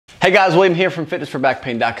Hey guys, William here from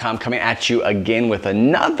fitnessforbackpain.com, coming at you again with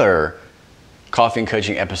another coffee and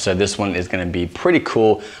coaching episode. This one is going to be pretty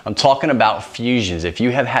cool. I'm talking about fusions. If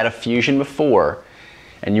you have had a fusion before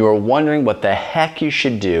and you are wondering what the heck you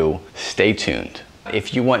should do, stay tuned.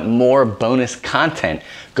 If you want more bonus content,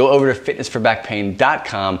 go over to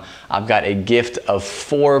fitnessforbackpain.com. I've got a gift of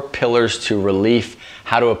 4 pillars to relief,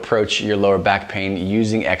 how to approach your lower back pain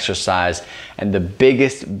using exercise, and the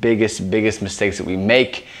biggest mistakes that we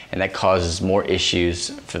make, and that causes more issues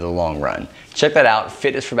for the long run. Check that out,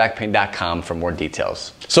 fitnessforbackpain.com, for more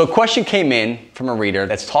details. So a question came in from a reader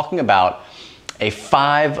that's talking about a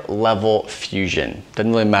 5-level fusion.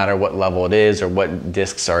 Doesn't really matter what level it is or what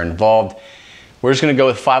discs are involved. We're just gonna go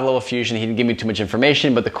with 5-level fusion. He didn't give me too much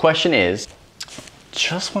information, but the question is,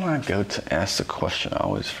 just when I go to ask the question, I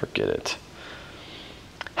always forget it.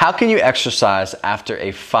 How can you exercise after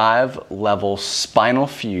a 5-level spinal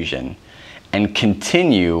fusion and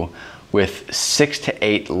continue with 6 to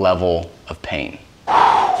 8 level of pain?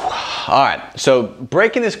 All right, so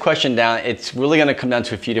breaking this question down, it's really gonna come down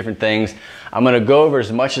to a few different things. I'm gonna go over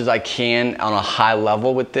as much as I can on a high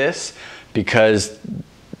level with this, because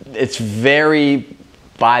it's very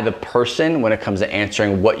by the person when it comes to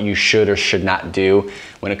answering what you should or should not do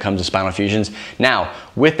when it comes to spinal fusions. Now,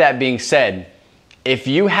 with that being said, if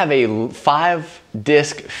you have a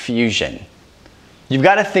 5-disc fusion, you've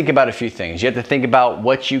got to think about a few things. You have to think about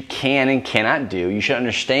what you can and cannot do. You should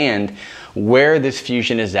understand where this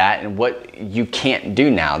fusion is at and what you can't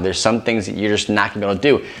do now. There's some things that you're just not going to be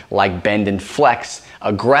able to do, like bend and flex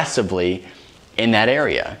aggressively in that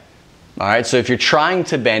area. All right, so if you're trying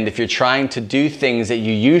to bend, if you're trying to do things that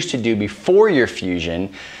you used to do before your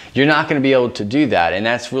fusion, you're not going to be able to do that, and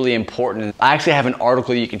that's really important. I actually have an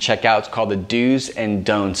article you can check out. It's called The Do's and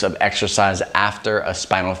Don'ts of Exercise After a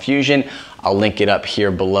Spinal Fusion. I'll link it up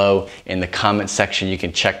here below in the comment section. You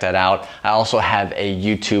can check that out. I also have a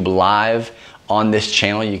YouTube live on this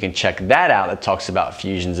channel. You can check that out. That talks about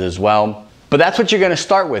fusions as well. But that's what you're going to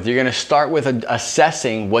start with. You're going to start with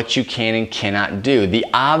assessing what you can and cannot do. The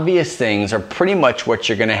obvious things are pretty much what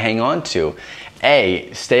you're going to hang on to. A,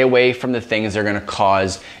 stay away from the things that are going to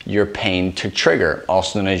cause your pain to trigger,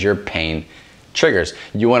 also known as your pain triggers.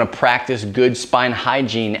 You want to practice good spine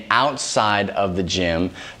hygiene outside of the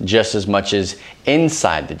gym just as much as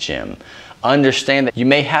inside the gym. Understand that you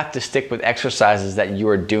may have to stick with exercises that you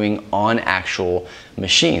are doing on actual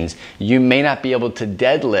machines. You may not be able to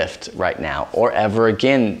deadlift right now or ever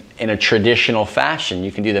again in a traditional fashion.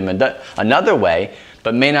 You can do them another way,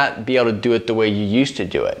 but may not be able to do it the way you used to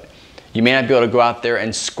do it. You may not be able to go out there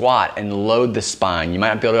and squat and load the spine. You might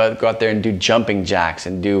not be able to go out there and do jumping jacks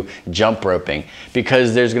and do jump roping,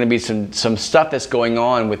 because there's going to be some stuff that's going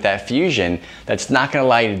on with that fusion that's not going to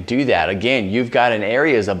allow you to do that. Again, you've got in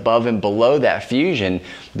areas above and below that fusion,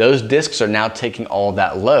 those discs are now taking all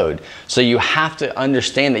that load. So you have to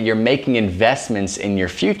understand that you're making investments in your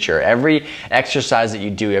future. Every exercise that you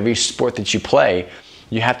do, every sport that you play,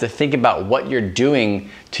 you have to think about what you're doing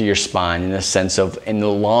to your spine in the sense of in the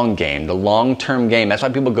long game, the long-term game. That's why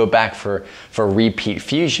people go back for repeat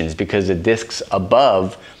fusions, because the discs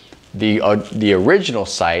above the original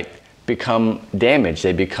site become damaged.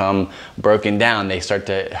 They become broken down. They start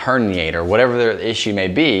to herniate, or whatever their issue may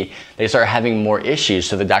be. They start having more issues.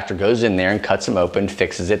 So the doctor goes in there and cuts them open,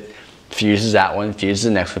 fixes it, fuses that one, fuses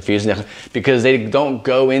the next one, fuses the next one, because they don't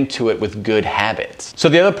go into it with good habits. So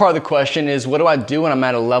the other part of the question is, what do I do when I'm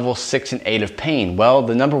at a level 6 and 8 of pain? Well,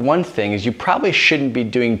 the number one thing is you probably shouldn't be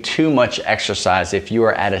doing too much exercise if you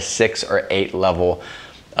are at a 6 or 8 level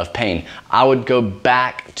of pain. I would go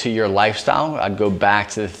back to your lifestyle. I'd go back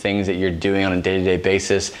to the things that you're doing on a day-to-day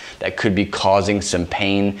basis that could be causing some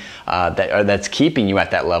pain, that's keeping you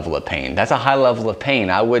at that level of pain. That's a high level of pain.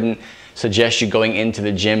 I wouldn't suggest you going into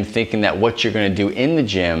the gym thinking that what you're going to do in the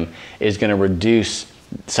gym is going to reduce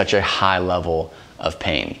such a high level of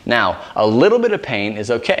pain. Now, a little bit of pain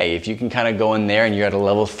is okay. If you can kind of go in there and you're at a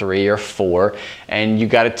level 3 or 4 and you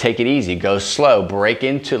got to take it easy, go slow, break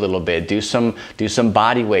into a little bit, do some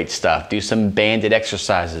body weight stuff, do some banded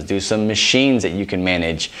exercises, do some machines that you can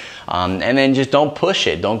manage, and then just don't push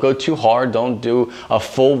it. Don't go too hard. Don't do a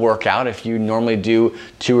full workout. If you normally do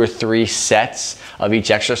 2 or 3 sets of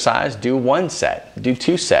each exercise, do 1 set, do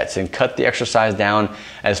 2 sets, and cut the exercise down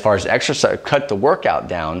as far as exercise, cut the workout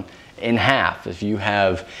down in half. If you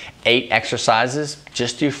have 8 exercises,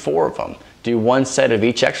 just do 4 of them. Do 1 set of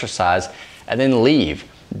each exercise and then leave.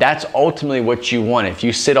 That's ultimately what you want. If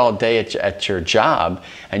you sit all day at your job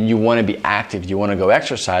and you want to be active, you want to go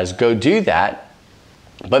exercise, go do that,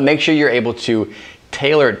 but make sure you're able to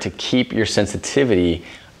tailor it to keep your sensitivity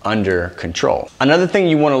under control. Another thing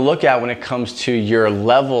you want to look at when it comes to your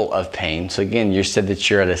level of pain, so again, you said that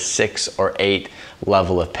you're at a 6 or 8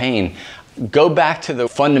 level of pain. Go back to the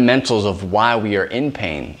fundamentals of why we are in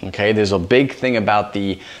pain, okay? There's a big thing about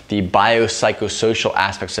the biopsychosocial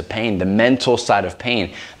aspects of pain, the mental side of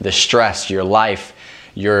pain, the stress, your life,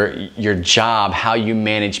 your job, how you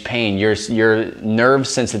manage pain, your nerve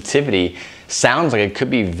sensitivity sounds like it could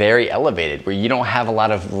be very elevated, where you don't have a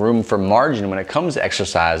lot of room for margin when it comes to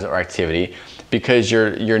exercise or activity, because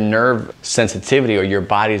your nerve sensitivity or your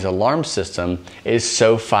body's alarm system is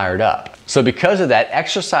so fired up. So because of that,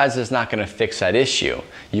 exercise is not going to fix that issue.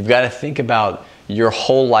 You've got to think about your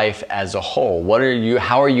whole life as a whole.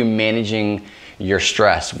 How are you managing your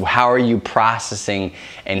stress? How are you processing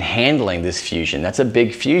and handling this fusion? That's a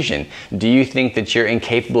big fusion. Do you think that you're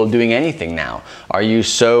incapable of doing anything now? Are you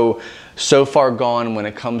so far gone when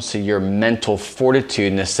it comes to your mental fortitude,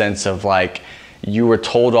 in the sense of like, you were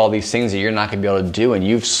told all these things that you're not going to be able to do, and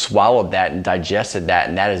you've swallowed that and digested that,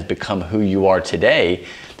 and that has become who you are today?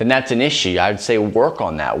 Then that's an issue. I would say work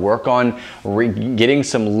on that. Work on getting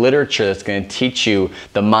some literature that's going to teach you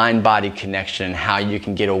the mind-body connection and how you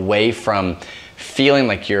can get away from feeling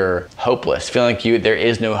like you're hopeless, feeling like there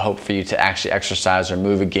is no hope for you to actually exercise or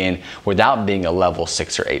move again without being a level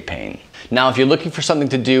 6 or 8 pain. Now, if you're looking for something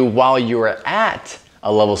to do while you're at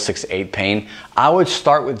a level 6 to 8 pain, I would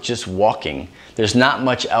start with just walking. There's not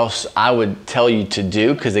much else I would tell you to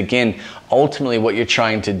do, because again, ultimately what you're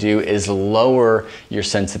trying to do is lower your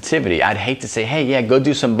sensitivity. I'd hate to say, hey, yeah, go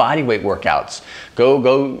do some body weight workouts. Go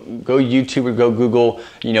YouTube or go Google,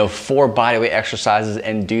 4 body weight exercises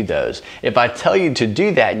and do those. If I tell you to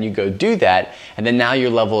do that and you go do that, and then now your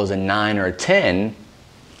level is a 9 or a 10,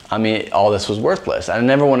 I mean, all this was worthless. I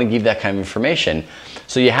never want to give that kind of information.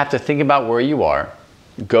 So you have to think about where you are,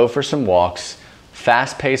 go for some walks,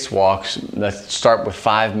 fast-paced walks. Let's start with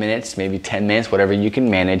 5 minutes, maybe 10 minutes, whatever you can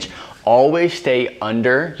manage. Always stay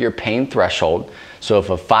under your pain threshold. So if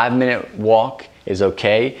a 5-minute walk is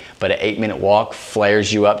okay, but an 8-minute walk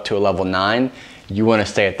flares you up to a level 9, you want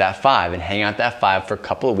to stay at that 5 and hang out that 5 for a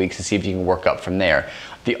couple of weeks and see if you can work up from there.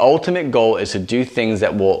 The ultimate goal is to do things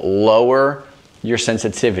that will lower your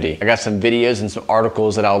sensitivity. I got some videos and some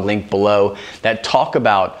articles that I'll link below that talk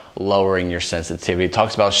about lowering your sensitivity. It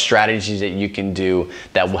talks about strategies that you can do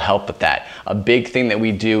that will help with that. A big thing that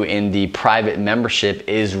we do in the private membership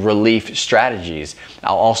is relief strategies.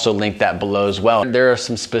 I'll also link that below as well. There are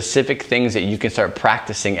some specific things that you can start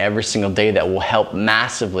practicing every single day that will help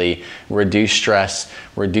massively reduce stress,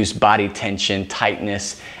 reduce body tension,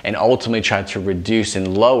 tightness, and ultimately try to reduce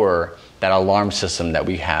and lower that alarm system that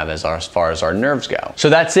we have as far as our nerves go. So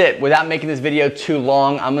that's it. Without making this video too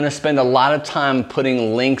long, I'm gonna spend a lot of time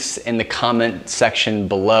putting links in the comment section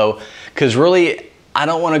below, because really, I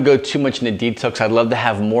don't want to go too much into detail, because I'd love to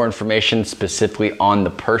have more information specifically on the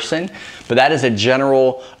person, but that is a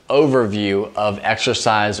general overview of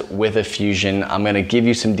exercise with a fusion. I'm going to give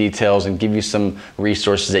you some details and give you some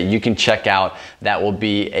resources that you can check out that will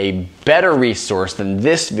be a better resource than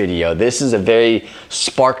this video. This is a very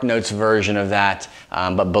Spark Notes version of that,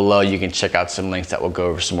 but below you can check out some links that will go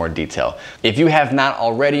over some more detail. If you have not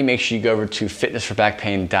already, make sure you go over to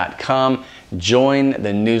fitnessforbackpain.com, join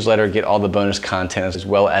the newsletter, get all the bonus content as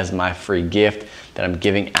well as my free gift that I'm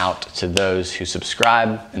giving out to those who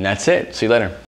subscribe. And that's it. See you later.